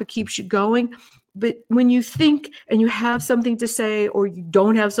sharp. It keeps you going. But when you think and you have something to say, or you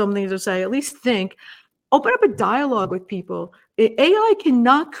don't have something to say, at least think. Open up a dialogue with people. AI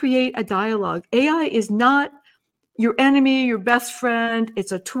cannot create a dialogue. AI is not your enemy, your best friend.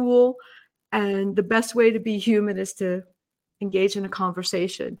 It's a tool. And the best way to be human is to engage in a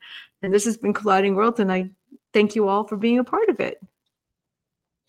conversation. And this has been Colliding Worlds, and I thank you all for being a part of it.